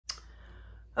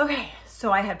Okay,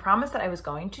 so I had promised that I was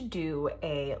going to do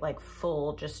a like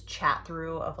full just chat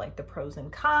through of like the pros and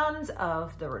cons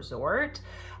of the resort.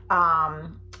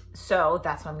 So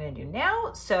that's what I'm gonna do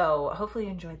now. So hopefully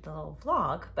you enjoyed the little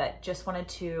vlog, but just wanted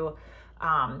to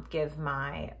give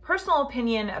my personal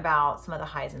opinion about some of the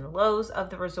highs and lows of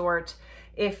the resort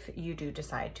if you do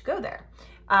decide to go there.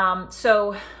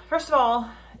 So first of all,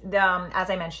 as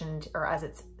I mentioned, or as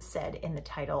it's said in the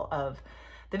title of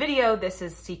the video, this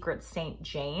is Secret St.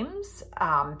 James.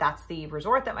 That's the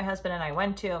resort that my husband and I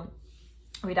went to.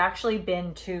 We'd actually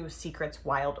been to Secret's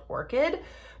Wild Orchid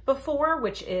before,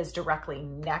 which is directly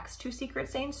next to Secret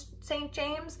St.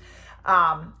 James.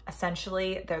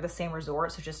 Essentially, they're the same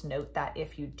resort, so just note that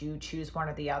if you do choose one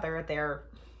or the other, they're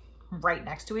right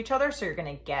next to each other, so you're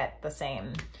gonna get the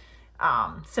same,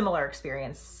 similar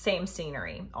experience, same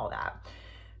scenery, all that.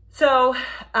 So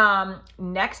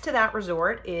next to that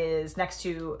resort is, next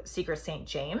to Secret St.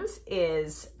 James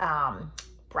is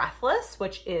Breathless,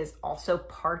 which is also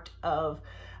part of,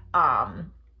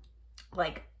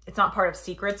 like, it's not part of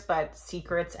Secrets, but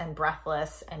Secrets and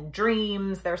Breathless and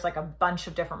Dreams. There's like a bunch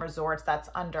of different resorts that's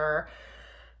under,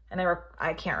 and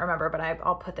I can't remember, but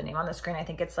I'll put the name on the screen. I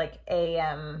think it's like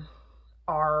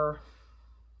AMR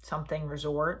something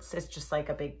resorts. It's just like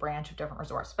a big branch of different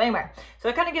resorts. But anyway, so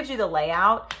it kind of gives you the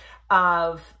layout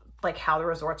of like how the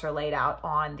resorts are laid out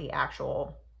on the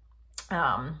actual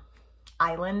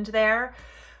island there.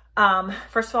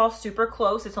 First of all, super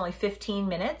close. It's only 15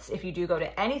 minutes. If you do go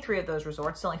to any three of those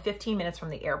resorts, it's only 15 minutes from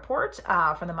the airport,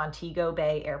 from the Montego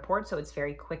Bay airport. So it's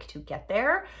very quick to get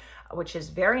there, which is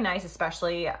very nice,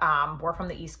 especially, we're from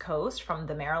the East Coast, from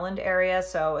the Maryland area.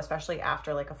 So especially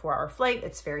after like a 4-hour flight,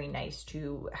 it's very nice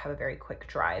to have a very quick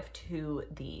drive to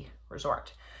the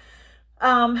resort.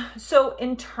 So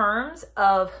in terms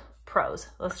of pros,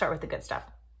 let's start with the good stuff.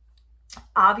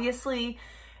 Obviously,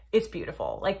 it's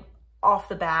beautiful. Like, off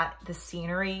the bat, the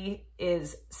scenery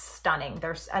is stunning.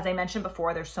 There's, as I mentioned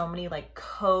before, there's so many like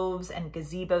coves and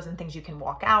gazebos and things you can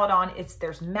walk out on.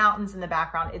 There's mountains in the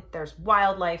background. There's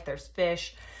wildlife, there's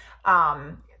fish,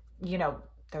 you know,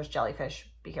 there's jellyfish.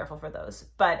 Be careful for those.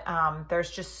 But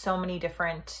there's just so many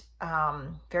different,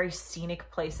 very scenic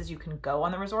places you can go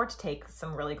on the resort to take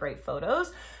some really great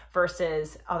photos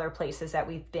versus other places that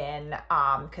we've been,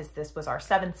 because this was our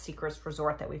 7th Secrets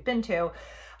resort that we've been to.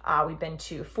 We've been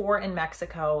to 4 in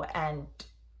Mexico and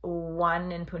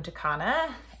 1 in Punta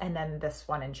Cana, and then this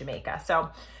one in Jamaica.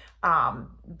 So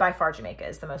by far Jamaica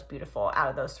is the most beautiful out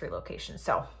of those 3 locations.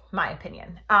 So my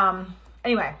opinion.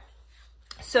 Anyway,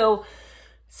 so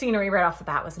scenery right off the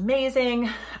bat was amazing.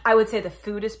 I would say the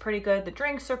food is pretty good. The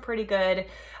drinks are pretty good.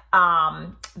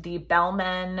 The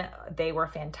bellmen, they were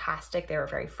fantastic. They were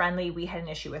very friendly. We had an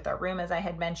issue with our room, as I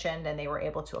had mentioned, and they were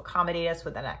able to accommodate us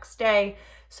with the next day.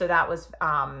 So that was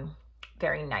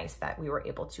very nice that we were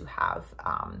able to have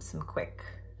some quick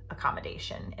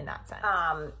accommodation in that sense.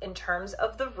 In terms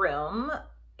of the room,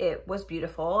 it was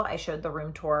beautiful. I showed the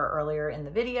room tour earlier in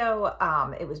the video.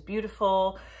 It was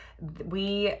beautiful.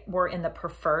 We were in the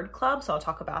preferred club, so I'll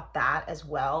talk about that as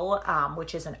well,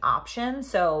 which is an option.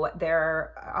 So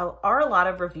there are a lot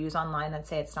of reviews online that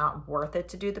say it's not worth it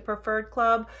to do the preferred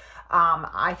club.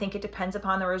 I think it depends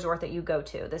upon the resort that you go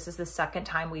to. This is the 2nd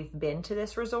time we've been to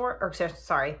this resort, or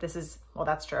sorry, this is, well,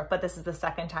 that's true, but this is the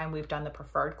 2nd time we've done the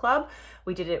preferred club.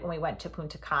 We did it when we went to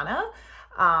Punta Cana,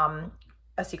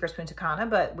 a Secrets Punta Cana,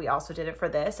 but we also did it for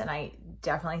this, and I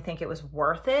definitely think it was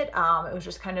worth it. It was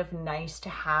just kind of nice to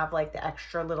have like the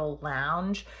extra little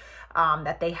lounge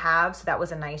that they have. So that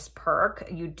was a nice perk.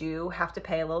 You do have to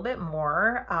pay a little bit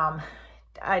more.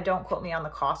 I don't quote me on the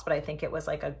cost, but I think it was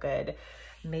like a good,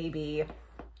 maybe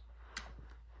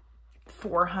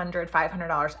 $400,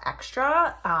 $500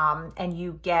 extra. And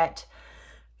you get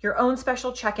your own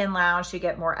special check-in lounge. So you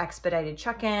get more expedited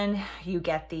check-in. You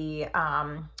get the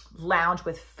lounge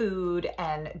with food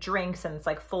and drinks, and it's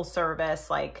like full service.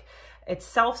 Like, it's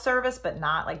self-service, but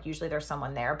not like, usually there's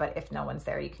someone there, but if no one's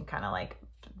there, you can kind of like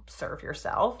serve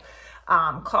yourself.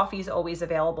 Coffee is always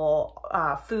available,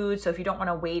 food. So if you don't want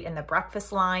to wait in the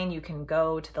breakfast line, you can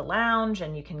go to the lounge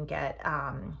and you can get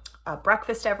a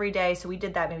breakfast every day. So we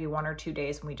did that maybe 1 or 2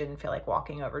 days when we didn't feel like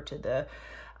walking over to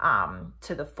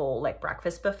the full like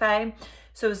breakfast buffet.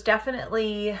 So it's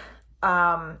definitely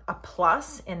a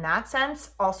plus in that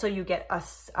sense. Also, you get a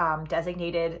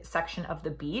designated section of the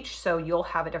beach, so you'll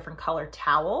have a different color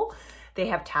towel They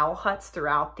have towel huts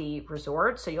throughout the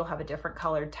resort. So you'll have a different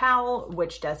colored towel,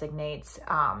 which designates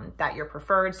that you're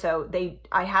preferred. So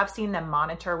I have seen them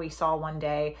monitor. We saw one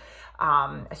day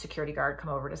a security guard come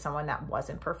over to someone that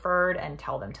wasn't preferred and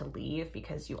tell them to leave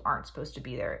because you aren't supposed to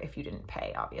be there if you didn't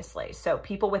pay, obviously. So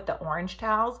people with the orange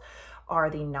towels are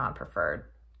the non-preferred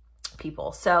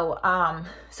people. So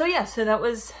yeah, so that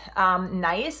was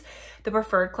nice. The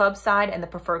preferred club side and the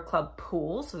preferred club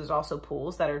pools, so there's also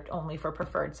pools that are only for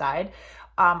preferred side,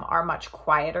 are much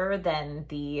quieter than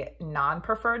the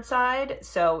non-preferred side.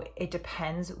 So it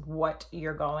depends what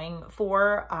you're going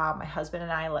for. My husband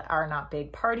and I are not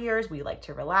big partiers. We like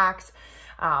to relax.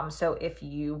 So if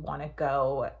you want to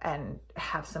go and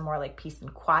have some more like peace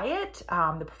and quiet,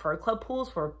 the preferred club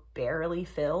pools were barely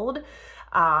filled.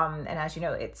 And as you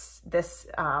know, it's this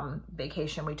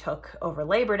vacation we took over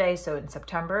Labor Day, so in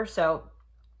September. So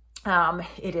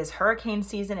it is hurricane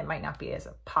season. It might not be as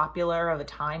popular of a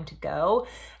time to go.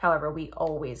 However, we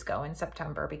always go in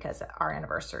September because our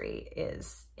anniversary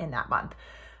is in that month.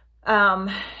 And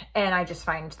I just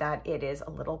find that it is a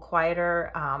little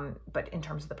quieter, but in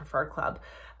terms of the preferred club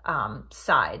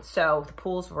side. So the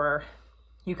pools were,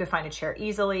 you could find a chair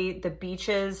easily. The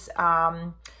beaches,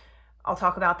 I'll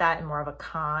talk about that in more of a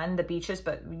con, the beaches,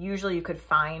 but usually you could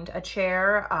find a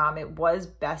chair. It was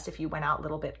best if you went out a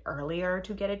little bit earlier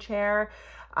to get a chair,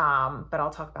 but I'll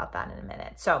talk about that in a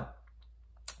minute. So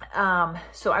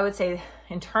I would say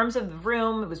in terms of the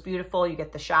room, it was beautiful. You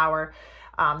get the shower,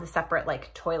 the separate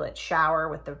like toilet shower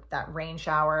with that rain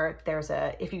shower.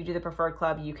 If you do the preferred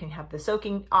club, you can have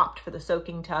the opt for the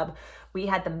soaking tub. We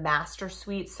had the master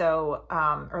suite. So,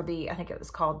 I think it was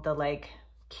called the like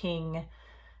king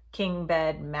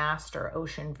bed master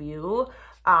ocean view.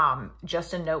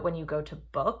 Just a note when you go to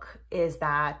book is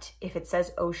that if it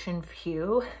says ocean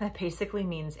view, that basically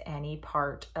means any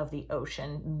part of the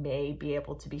ocean may be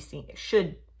able to be seen,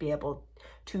 should be able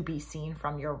to be seen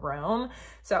from your room.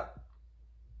 So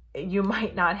you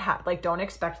might not have, like, don't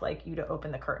expect like you to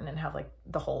open the curtain and have like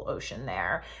the whole ocean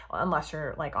there unless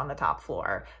you're like on the top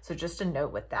floor. So just a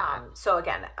note with that. So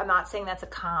again, I'm not saying that's a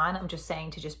con. I'm just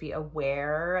saying to just be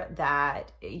aware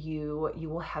that you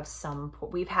will have some,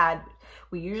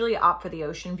 we usually opt for the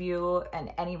ocean view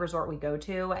and any resort we go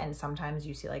to. And sometimes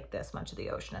you see like this much of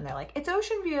the ocean and they're like, it's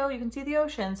ocean view, you can see the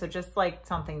ocean. So just like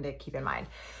something to keep in mind.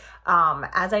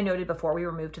 As I noted before, we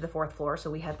were moved to the 4th floor, so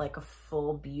we had like a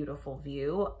full beautiful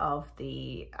view of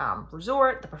the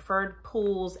resort, the preferred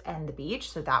pools, and the beach.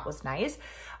 So that was nice.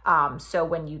 So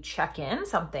when you check in,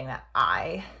 something that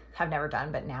I have never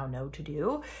done but now know to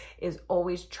do is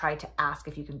always try to ask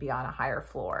if you can be on a higher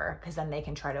floor, because then they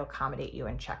can try to accommodate you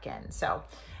and check in. So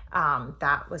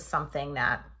that was something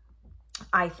that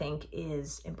I think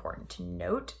is important to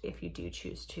note if you do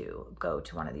choose to go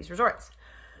to one of these resorts.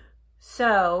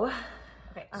 So,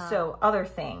 okay, so other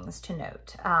things to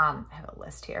note. I have a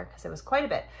list here because it was quite a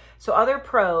bit. So other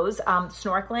pros,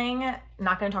 snorkeling,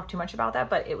 not going to talk too much about that,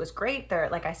 but it was great. There,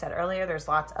 like I said earlier, there's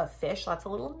lots of fish, lots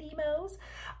of little Nemos.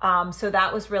 So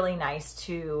that was really nice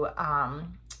to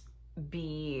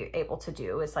be able to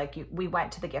do. Is like we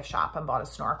went to the gift shop and bought a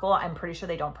snorkel. I'm pretty sure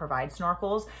they don't provide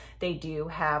snorkels. They do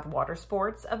have water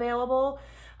sports available.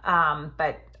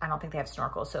 But I don't think they have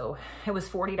snorkels. So it was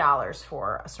 $40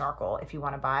 for a snorkel. If you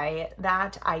want to buy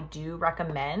that, I do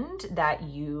recommend that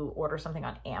you order something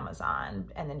on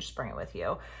Amazon and then just bring it with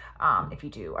you. If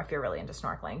you're really into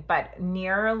snorkeling, but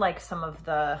near like some of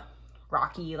the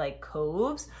rocky like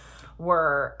coves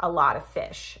were a lot of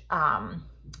fish. And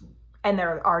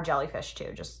there are jellyfish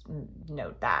too, just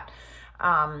note that.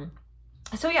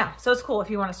 So yeah, so it's cool. If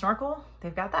you want to snorkel,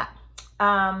 they've got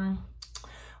that.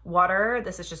 Water,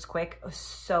 this is just quick, it was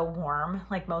so warm.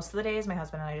 Like most of the days, my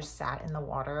husband and I just sat in the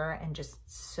water and just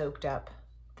soaked up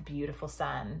the beautiful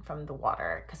sun from the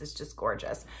water because it's just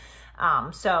gorgeous.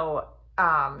 It's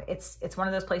one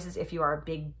of those places, if you are a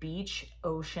big beach,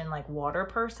 ocean, like water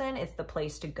person, it's the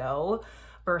place to go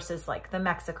versus like the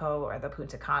Mexico or the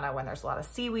Punta Cana when there's a lot of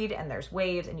seaweed and there's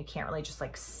waves and you can't really just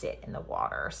like sit in the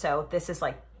water. So this is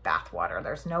like bath water.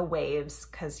 There's no waves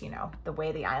because, you know, the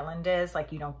way the island is,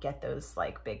 like you don't get those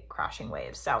like big crashing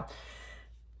waves. So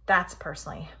that's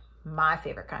personally my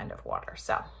favorite kind of water.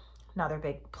 So another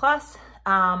big plus.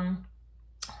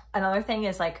 Another thing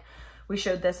is, like, we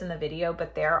showed this in the video,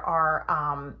 but there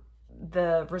are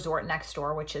the resort next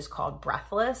door, which is called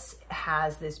Breathless,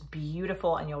 has this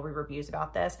beautiful, and you'll read reviews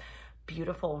about this,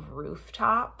 beautiful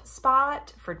rooftop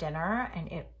spot for dinner.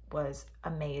 And it was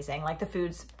amazing. Like the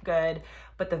food's good,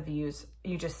 but the views,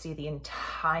 you just see the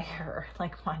entire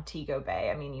like Montego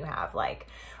Bay. I mean, you have like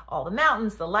all the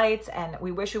mountains, the lights, and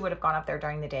we wish we would have gone up there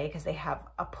during the day because they have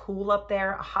a pool up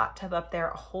there, a hot tub up there,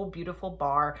 a whole beautiful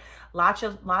bar, lots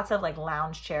of like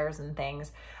lounge chairs and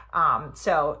things.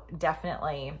 So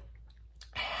definitely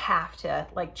have to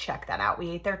like check that out.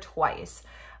 We ate there twice.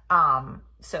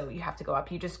 So you have to go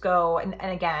up, you just go. And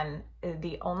again,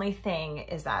 the only thing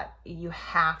is that you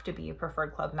have to be a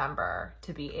Preferred Club member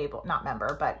to be able, not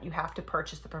member, but you have to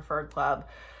purchase the Preferred Club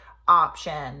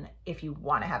option if you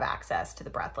want to have access to the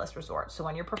Breathless Resort. So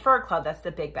when you're Preferred Club, that's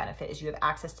the big benefit, is you have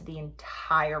access to the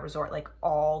entire resort, like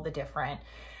all the different,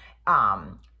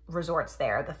 resorts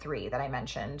there, the 3 that I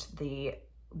mentioned, the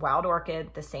Wild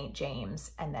Orchid, the St.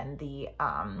 James, and then the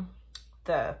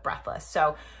Breathless.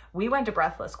 So we went to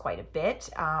Breathless quite a bit.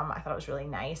 I thought it was really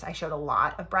nice. I showed a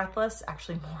lot of Breathless,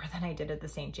 actually more than I did at the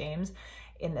St. James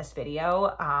in this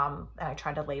video. And I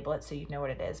tried to label it so you know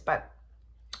what it is, but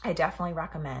I definitely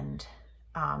recommend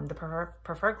the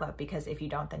Preferred Club, because if you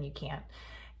don't, then you can't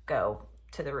go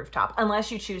to the rooftop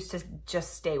unless you choose to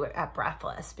just stay at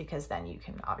Breathless, because then you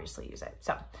can obviously use it.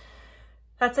 So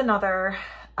that's another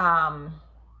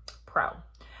pro.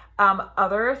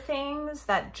 Other things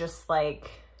that just like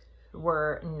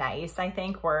were nice, I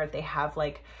think, where they have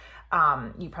like,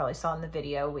 you probably saw in the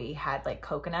video, we had like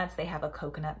coconuts. They have a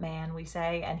coconut man, we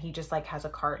say, and he just like has a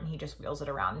cart and he just wheels it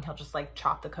around and he'll just like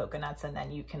chop the coconuts and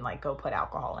then you can like go put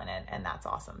alcohol in it, and that's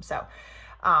awesome. So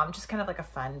just kind of like a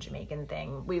fun Jamaican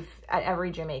thing. We've at every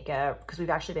Jamaica, because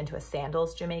we've actually been to a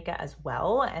Sandals Jamaica as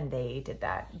well, and they did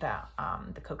that,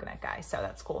 the coconut guy. So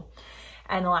that's cool.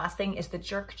 And the last thing is the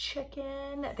jerk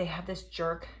chicken. They have this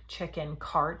jerk chicken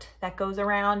cart that goes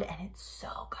around and it's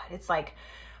so good. It's like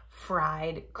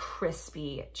fried,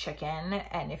 crispy chicken.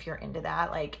 And if you're into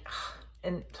that, like,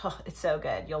 it's so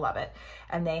good. You'll love it.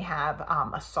 And they have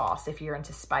a sauce. If you're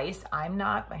into spice, I'm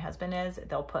not, my husband is,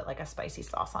 they'll put like a spicy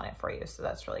sauce on it for you. So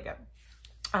that's really good.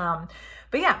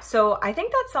 But yeah, so I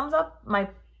think that sums up my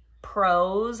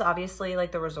pros. Obviously,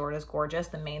 like the resort is gorgeous.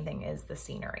 The main thing is the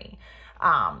scenery.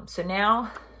 So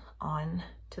now on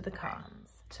to the cons.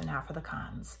 So now for the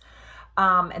cons.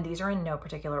 And these are in no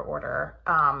particular order.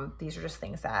 These are just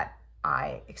things that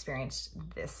I experienced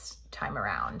this time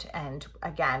around. And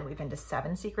again, we've been to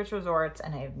 7 Secrets resorts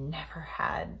and I've never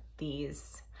had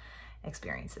these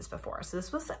experiences before. So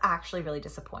this was actually really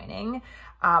disappointing.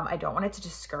 I don't want it to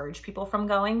discourage people from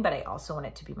going, but I also want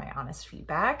it to be my honest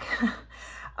feedback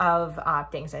of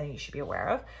things I think you should be aware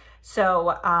of.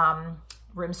 So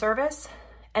room service,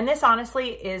 and this honestly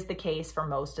is the case for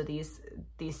most of these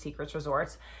Secrets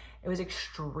resorts. It was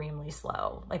extremely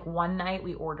slow. Like one night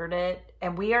we ordered it,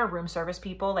 and we are room service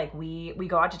people. Like we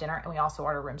go out to dinner and we also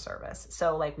order room service.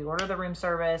 So like we order the room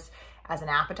service as an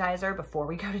appetizer before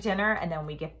we go to dinner. And then when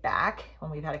we get back, when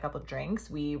we've had a couple of drinks,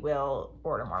 we will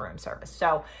order more room service.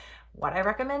 So what I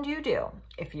recommend you do,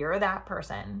 if you're that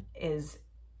person, is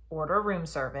order room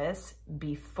service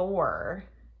before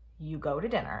you go to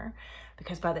dinner,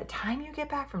 because by the time you get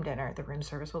back from dinner, the room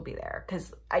service will be there.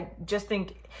 Because I just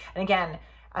think, and again,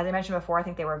 as I mentioned before, I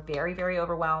think they were very, very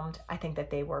overwhelmed. I think that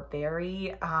they were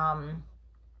very, I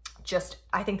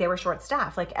think they were short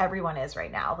staffed, like everyone is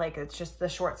right now. Like it's just the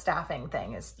short staffing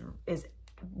thing is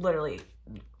literally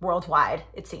worldwide,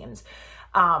 it seems.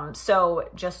 So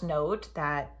just note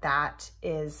that that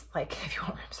is like, if you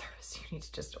want room service, you need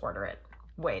to just order it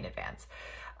way in advance.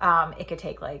 It could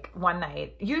take like one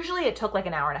night. Usually it took like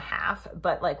an hour and a half,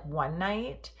 but like one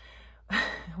night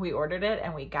we ordered it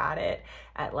and we got it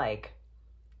at like,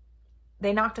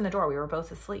 they knocked on the door. We were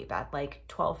both asleep at like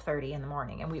 12:30 in the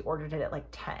morning, and we ordered it at like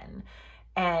 10,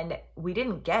 and we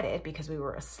didn't get it because we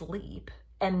were asleep.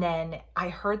 And then I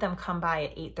heard them come by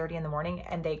at 8:30 in the morning,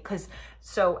 and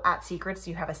so at Secrets,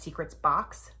 you have a Secrets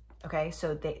box. Okay.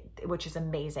 So which is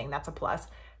amazing. That's a plus.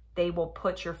 They will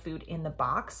put your food in the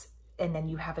box, and then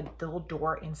you have a little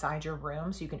door inside your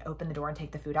room, so you can open the door and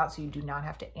take the food out. So you do not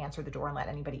have to answer the door and let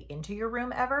anybody into your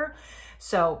room ever.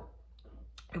 So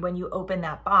when you open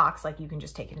that box, like you can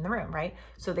just take it in the room, right?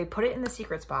 So they put it in the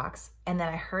Secrets box, and then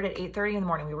I heard at 8:30 in the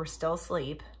morning, we were still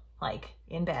asleep, like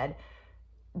in bed,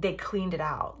 they cleaned it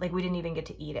out. Like we didn't even get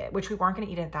to eat it, which we weren't gonna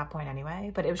eat it at that point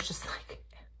anyway, but it was just like,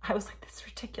 I was like, this is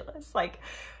ridiculous. Like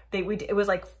it was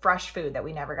like fresh food that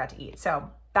we never got to eat. So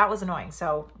that was annoying.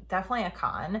 So definitely a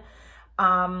con.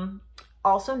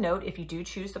 Also note, if you do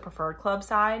choose the Preferred Club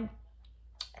side,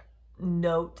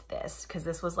 note this, because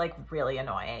this was like really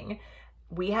annoying.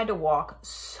 We had to walk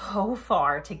so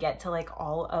far to get to like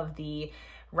all of the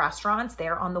restaurants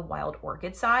there on the Wild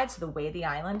Orchid side. So the way the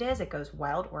island is, it goes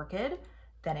Wild Orchid,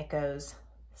 then it goes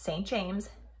St.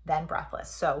 James, then Breathless.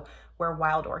 So where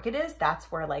Wild Orchid is,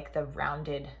 that's where like the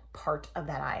rounded part of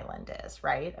that island is,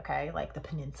 right? Okay, like the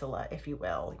peninsula, if you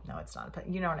will. No, it's not, but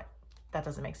you know what, that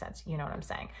doesn't make sense. You know what I'm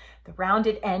saying? The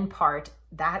rounded end part,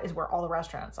 that is where all the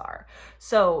restaurants are.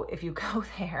 So if you go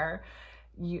there,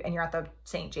 and you're at the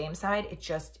St. James side,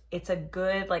 it's a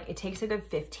good, like, it takes a good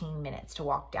 15 minutes to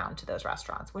walk down to those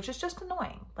restaurants, which is just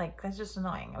annoying. Like, that's just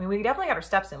annoying. I mean, we definitely got our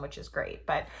steps in, which is great,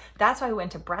 but that's why we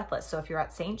went to Breathless. So if you're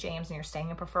at St. James and you're staying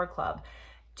in Preferred Club,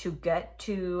 to get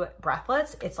to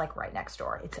Breathless, it's like right next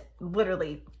door. It's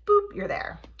literally, boop, you're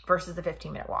there, versus the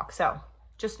 15-minute walk. So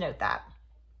just note that.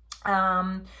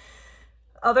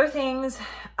 Other things,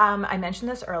 I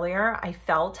mentioned this earlier, I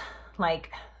felt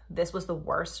like this was the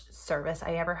worst service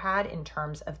I ever had in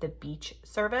terms of the beach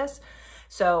service.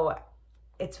 So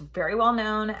it's very well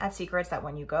known at Secrets that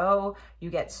when you go, you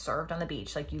get served on the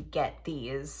beach. Like you get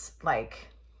these, like,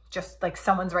 just like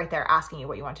someone's right there asking you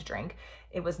what you want to drink.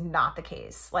 It was not the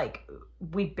case. Like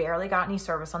we barely got any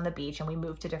service on the beach, and we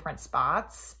moved to different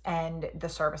spots and the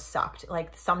service sucked.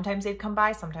 Like sometimes they'd come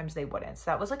by, sometimes they wouldn't.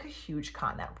 So that was like a huge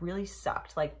con. That really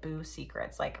sucked. Like boo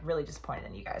Secrets, like really disappointed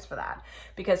in you guys for that,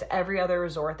 because every other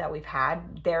resort that we've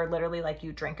had, they're literally like,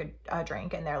 you drink a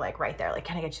drink and they're like right there, like,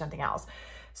 can I get you something else?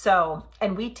 So,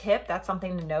 and we tip, that's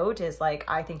something to note, is like,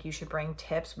 I think you should bring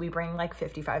tips. We bring like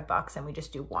 $55 and we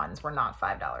just do ones. We're not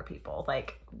 $5 people.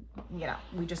 Like, you know,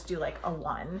 we just do like a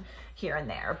one here and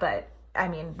there. But I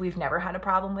mean, we've never had a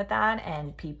problem with that.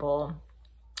 And people,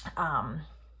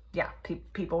 yeah,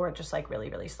 people were just like really,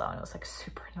 really slow, and it was like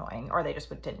super annoying, or they just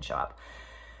didn't show up.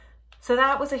 So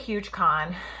that was a huge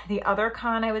con. The other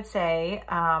con I would say,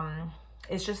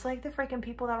 is just like the freaking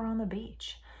people that were on the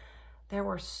beach. There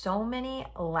were so many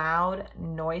loud,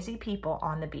 noisy people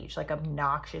on the beach, like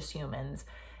obnoxious humans.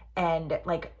 And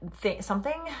like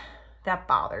something that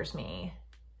bothers me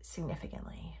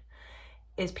significantly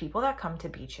is people that come to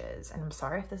beaches, and I'm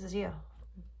sorry if this is you,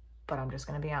 but I'm just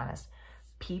going to be honest.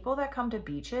 People that come to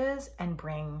beaches and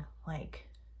bring like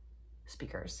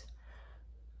speakers.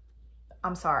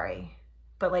 I'm sorry,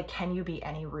 but like, can you be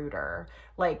any ruder?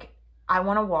 Like, I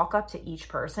want to walk up to each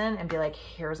person and be like,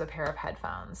 here's a pair of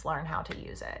headphones, learn how to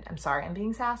use it. I'm sorry, I'm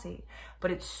being sassy,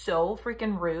 but it's so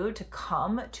freaking rude to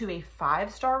come to a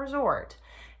 5-star resort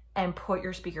and put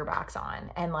your speaker box on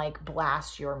and like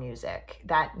blast your music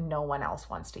that no one else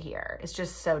wants to hear. It's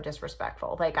just so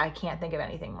disrespectful. Like, I can't think of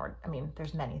anything more. I mean,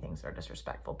 there's many things that are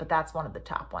disrespectful, but that's one of the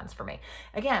top ones for me.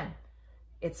 Again,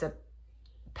 it's a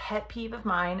pet peeve of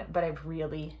mine, but I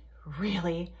really,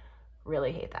 really,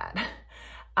 really hate that.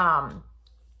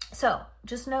 So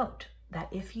just note that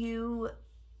if you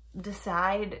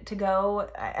decide to go,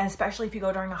 especially if you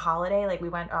go during a holiday, like we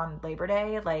went on Labor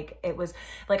Day, like it was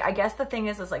like, I guess the thing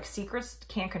is like Secrets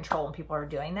can't control when people are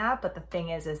doing that, but the thing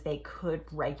is they could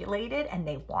regulate it and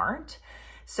they weren't.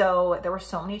 So there were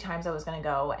so many times I was going to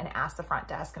go and ask the front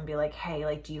desk and be like, hey,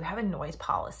 like, do you have a noise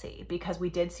policy? Because we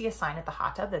did see a sign at the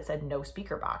hot tub that said no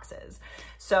speaker boxes.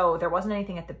 So there wasn't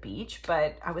anything at the beach,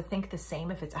 but I would think the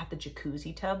same if it's at the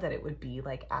jacuzzi tub, that it would be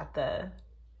like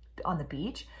on the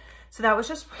beach. So that was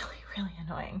just really, really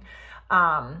annoying.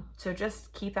 So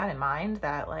just keep that in mind,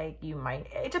 that like you might,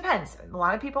 it depends. A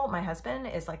lot of people, my husband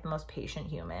is like the most patient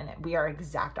human. We are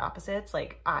exact opposites.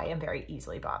 Like I am very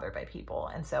easily bothered by people.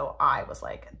 And so I was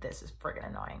like, this is friggin'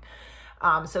 annoying.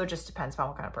 So it just depends on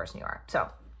what kind of person you are. So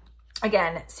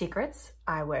again, Secrets,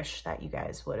 I wish that you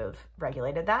guys would have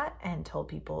regulated that and told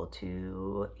people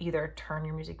to either turn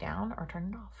your music down or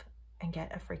turn it off and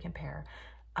get a freaking pair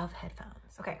of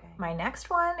headphones. Okay, my next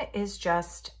one is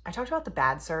just, I talked about the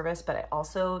bad service, but I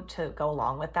also, to go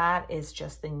along with that, is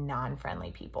just the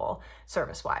non-friendly people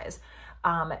service-wise.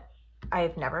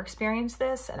 I've never experienced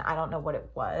this, and I don't know what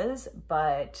it was,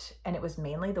 and it was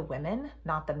mainly the women,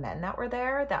 not the men that were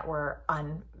there, that were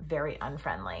very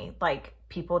unfriendly. Like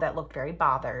people that looked very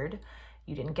bothered.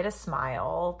 You didn't get a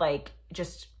smile. Like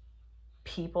just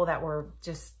people that were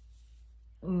just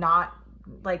not,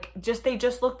 like, they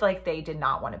just looked like they did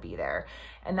not want to be there.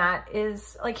 And that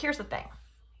is like, here's the thing.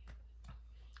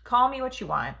 Call me what you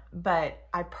want, but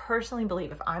I personally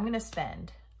believe if I'm going to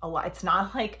spend a lot, it's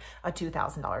not like a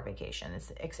 $2,000 vacation.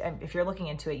 If you're looking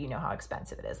into it, you know how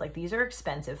expensive it is. Like these are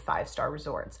expensive 5-star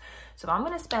resorts. So if I'm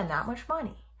going to spend that much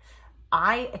money,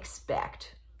 I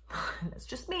expect, it's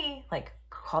just me, like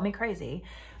call me crazy,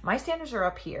 my standards are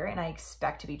up here and I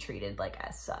expect to be treated like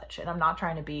as such. And I'm not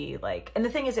trying to be like, and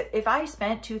the thing is, if I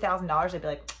spent $2,000, I'd be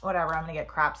like, whatever, I'm gonna get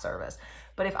crap service.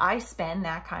 But if I spend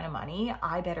that kind of money,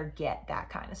 I better get that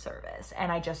kind of service.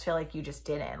 And I just feel like you just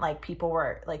didn't. Like people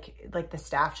were like the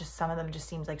staff, just some of them just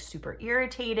seems like super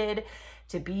irritated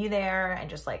to be there and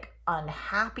just like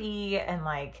unhappy. And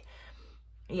like,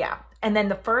 yeah. And then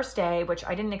the first day, which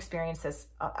I didn't experience this,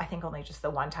 I think only just the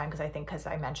one time, because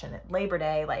I mentioned it, Labor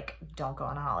Day, like don't go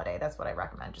on a holiday. That's what I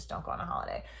recommend. Just don't go on a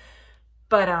holiday.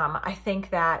 But I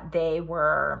think that they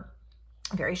were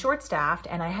very short-staffed,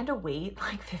 and I had to wait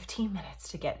like 15 minutes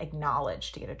to get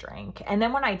acknowledged to get a drink. And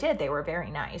then when I did, they were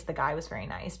very nice. The guy was very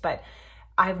nice, but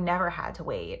I've never had to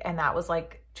wait. And that was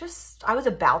like, I was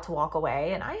about to walk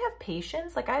away, and I have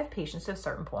patience. Like I have patience to a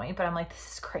certain point, but I'm like,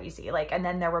 this is crazy. Like, and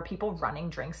then there were people running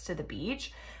drinks to the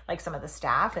beach, like some of the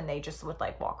staff, and they just would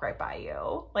like walk right by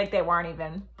you. Like they weren't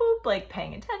even like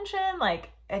paying attention. Like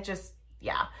it just,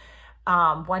 yeah.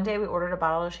 One day we ordered a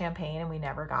bottle of champagne and we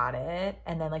never got it.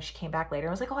 And then like she came back later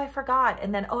and was like, oh, I forgot.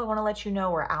 And then, oh, I want to let you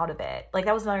know we're out of it. Like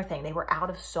that was another thing. They were out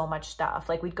of so much stuff.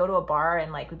 Like we'd go to a bar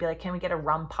and like, we'd be like, can we get a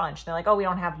rum punch? And they're like, oh, we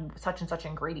don't have such and such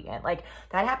ingredient. Like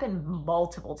that happened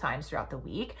multiple times throughout the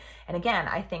week. And again,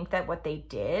 I think that what they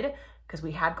did, because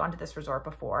we had gone to this resort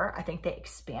before, I think they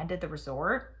expanded the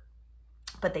resort,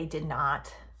 but they did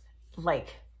not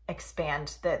like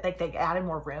expand like they added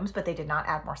more rooms, but they did not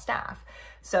add more staff.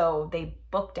 So they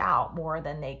booked out more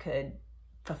than they could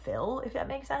fulfill, if that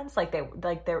makes sense. Like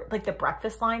the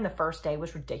breakfast line the first day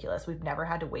was ridiculous. We've never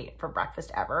had to wait for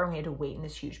breakfast ever, and we had to wait in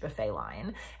this huge buffet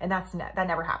line, and that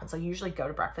never happens. So you usually go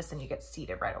to breakfast and you get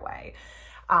seated right away.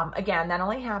 Again, that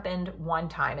only happened one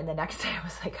time, and the next day I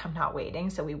was like, I'm not waiting.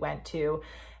 So we went to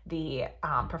the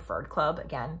Preferred Club,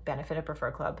 again, benefit of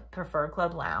Preferred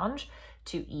Club Lounge,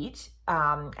 to eat.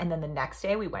 And then the next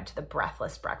day we went to the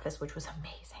Breathless Breakfast, which was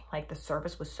amazing. Like the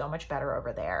service was so much better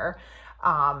over there.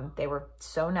 They were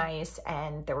so nice,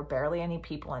 and there were barely any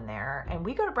people in there. And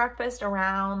we go to breakfast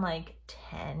around like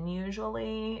 10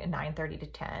 usually, 9:30 to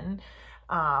 10.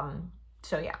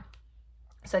 So yeah,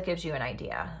 so it gives you an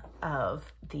idea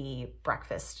of the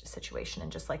breakfast situation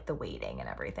and just like the waiting and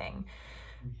everything.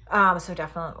 So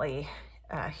definitely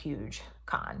a huge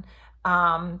con.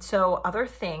 So other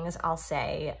things I'll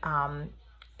say,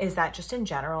 is that just in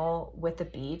general with the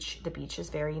beach is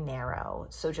very narrow.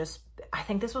 So just, I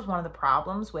think this was one of the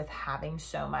problems with having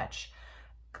so much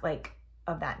like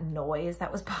of that noise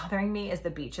that was bothering me, is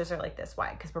the beaches are like this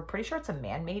wide, because we're pretty sure it's a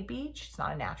man-made beach. It's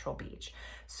not a natural beach.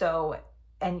 So,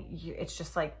 and it's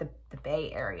just like the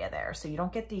Bay Area there. So you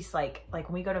don't get these like when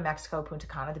we go to Mexico, Punta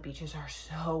Cana, the beaches are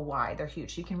so wide. They're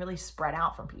huge. So you can really spread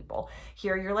out from people.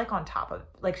 Here, you're like on top of,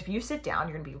 like if you sit down,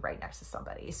 you're gonna be right next to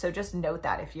somebody. So just note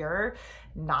that if you're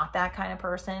not that kind of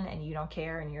person and you don't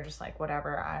care and you're just like,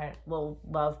 whatever, I will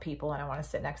love people and I want to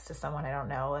sit next to someone I don't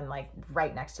know and like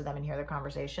right next to them and hear their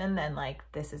conversation, then like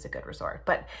this is a good resort.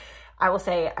 But I will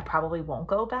say I probably won't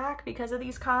go back because of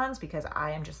these cons, because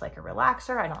I am just like a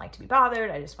relaxer. I don't like to be bothered.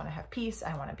 I just want to have peace.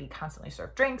 I want to be constantly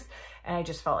served drinks. And I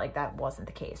just felt like that wasn't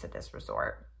the case at this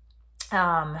resort.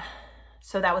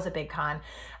 So that was a big con.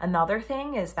 Another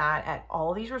thing is that at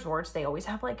all these resorts, they always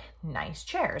have like nice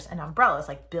chairs and umbrellas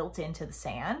like built into the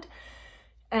sand.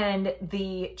 And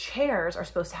the chairs are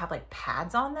supposed to have like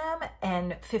pads on them,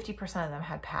 and 50% of them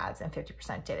had pads and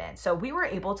 50% didn't. So we were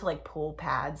able to like pull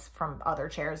pads from other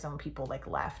chairs and when people like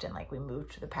left, and like we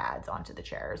moved the pads onto the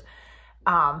chairs.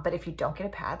 But if you don't get a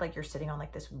pad, like you're sitting on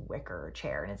like this wicker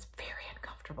chair and it's very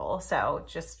uncomfortable. So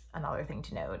just another thing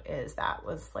to note is that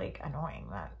was like annoying,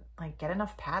 that like get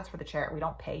enough pads for the chair. We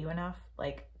don't pay you enough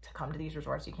like to come to these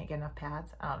resorts. You can't get enough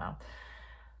pads. I don't know.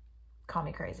 Call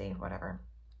me crazy, whatever.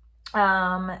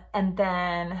 And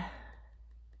then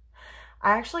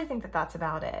I actually think that that's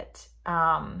about it.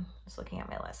 Just looking at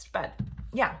my list, but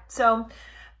yeah, so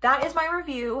that is my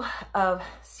review of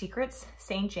Secrets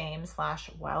St. James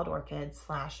 / Wild Orchid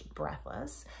 /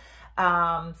 Breathless,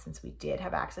 since we did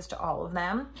have access to all of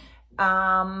them.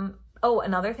 Oh,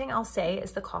 another thing I'll say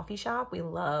is the coffee shop. We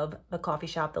love the coffee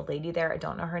shop. The lady there, I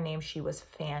don't know her name. She was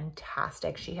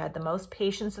fantastic. She had the most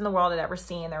patience in the world I'd ever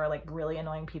seen. There were like really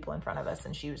annoying people in front of us,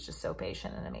 and she was just so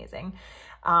patient and amazing.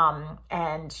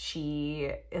 And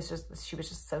she was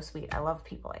just so sweet. I love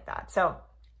people like that. So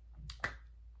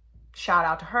shout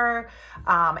out to her.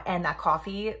 And that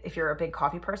coffee, if you're a big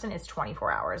coffee person, it's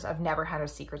 24 hours. I've never had a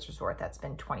Secrets resort that's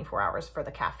been 24 hours for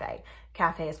the cafe.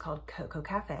 Cafe is called Coco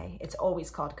Cafe. It's always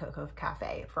called Coco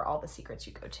Cafe for all the Secrets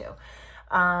you go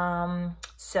to.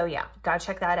 So yeah, gotta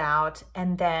check that out.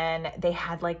 And then they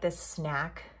had like this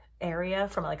snack area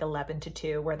from like 11 to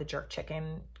 2 where the jerk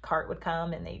chicken cart would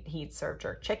come, and he'd serve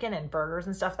jerk chicken and burgers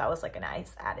and stuff. That was like a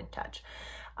nice added touch.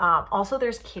 Also,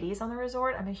 there's kitties on the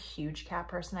resort. I'm a huge cat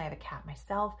person. I have a cat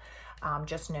myself.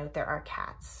 Just note there are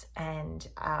cats, and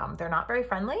they're not very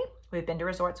friendly. We've been to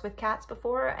resorts with cats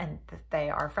before, and they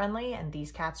are friendly, and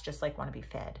these cats just like want to be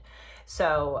fed.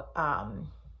 So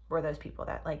we're those people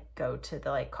that like go to the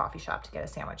like coffee shop to get a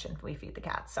sandwich and we feed the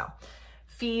cats. So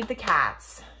feed the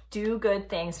cats, do good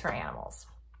things for animals.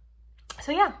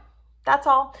 So yeah, that's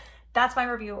all. That's my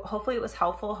review. Hopefully it was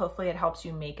helpful. Hopefully it helps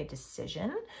you make a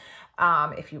decision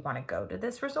if you want to go to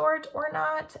this resort or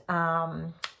not.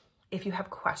 If you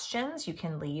have questions, you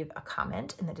can leave a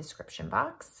comment in the description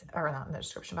box, or not in the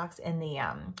description box, in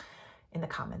the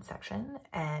comment section,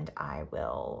 and I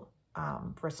will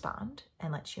respond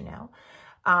and let you know.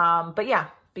 But yeah,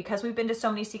 because we've been to so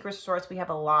many secret resorts, we have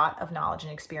a lot of knowledge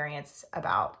and experience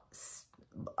about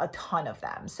a ton of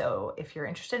them. So if you're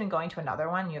interested in going to another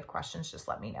one, you have questions, just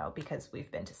let me know, because we've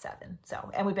been to 7.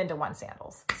 So, and we've been to 1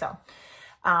 Sandals. So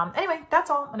anyway, that's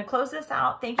all. I'm going to close this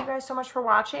out. Thank you guys so much for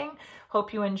watching.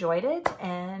 Hope you enjoyed it,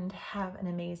 and have an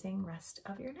amazing rest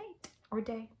of your night or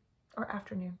day or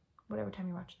afternoon, whatever time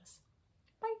you watch this.